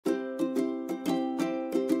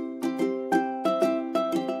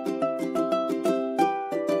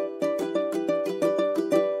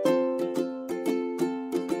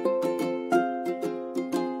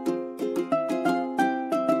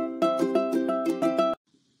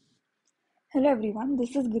Hello everyone,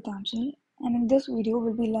 this is Geethanjali, and in this video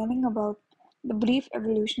we'll be learning about the brief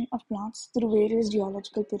evolution of plants through various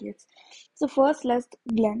geological periods. So first let's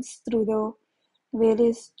glance through the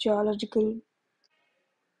various geological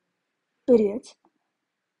periods.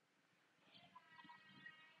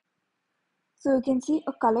 So you can see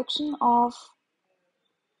a collection of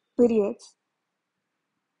periods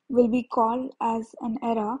will be called as an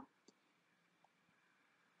era,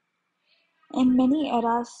 and many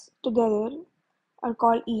eras together are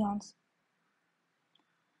called eons.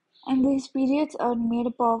 And these periods are made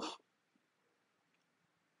up of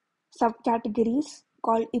subcategories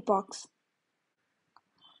called epochs.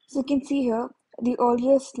 So you can see here the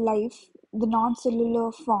earliest life, the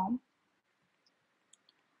non-cellular form,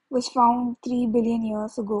 was found 3 billion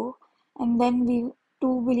years ago, and then 2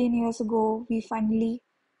 billion years ago we finally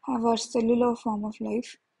have our cellular form of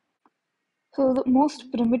life. So the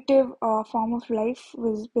most primitive form of life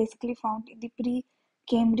was basically found in the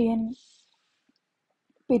pre-Cambrian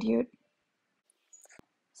period.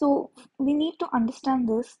 So we need to understand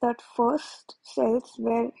this, that first cells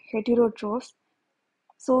were heterotrophs,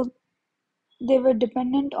 so they were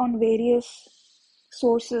dependent on various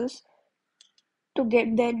sources to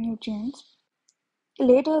get their nutrients.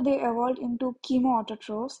 Later they evolved into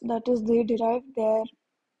chemoautotrophs, that is, they derived their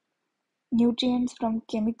nutrients from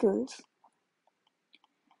chemicals.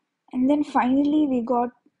 And then finally we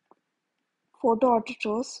got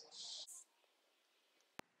photoautotrophs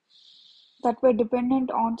that were dependent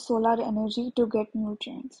on solar energy to get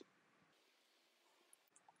nutrients.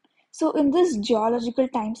 So in this geological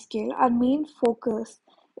time scale, our main focus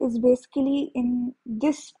is basically in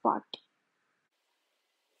this part,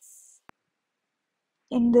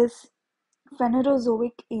 in this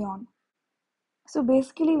Phanerozoic eon. So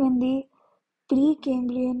basically when the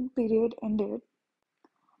pre-Cambrian period ended,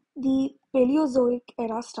 the Paleozoic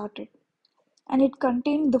era started, and it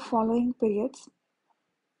contained the following periods.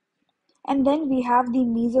 And then we have the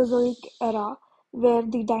Mesozoic era, where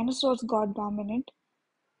the dinosaurs got dominant,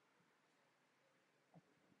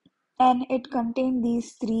 and it contained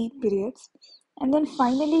these three periods. And then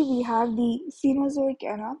finally we have the Cenozoic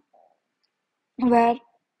era, where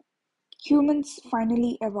humans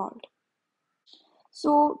finally evolved.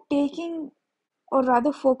 So taking, or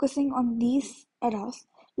rather focusing on these eras,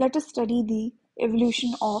 let us study the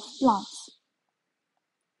evolution of plants.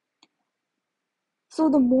 So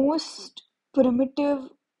the most primitive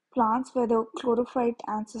plants were the chlorophyte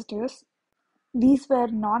ancestors. These were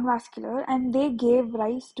non-vascular, and they gave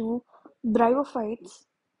rise to bryophytes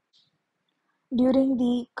during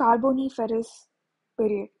the Carboniferous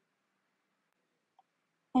period.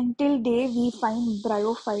 Until day we find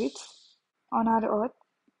bryophytes on our earth.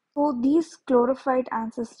 So these chlorophyte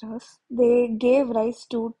ancestors, they gave rise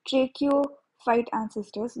to tracheophyte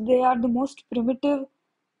ancestors. They are the most primitive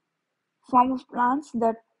form of plants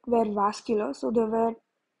that were vascular. So they were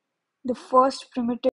the first primitive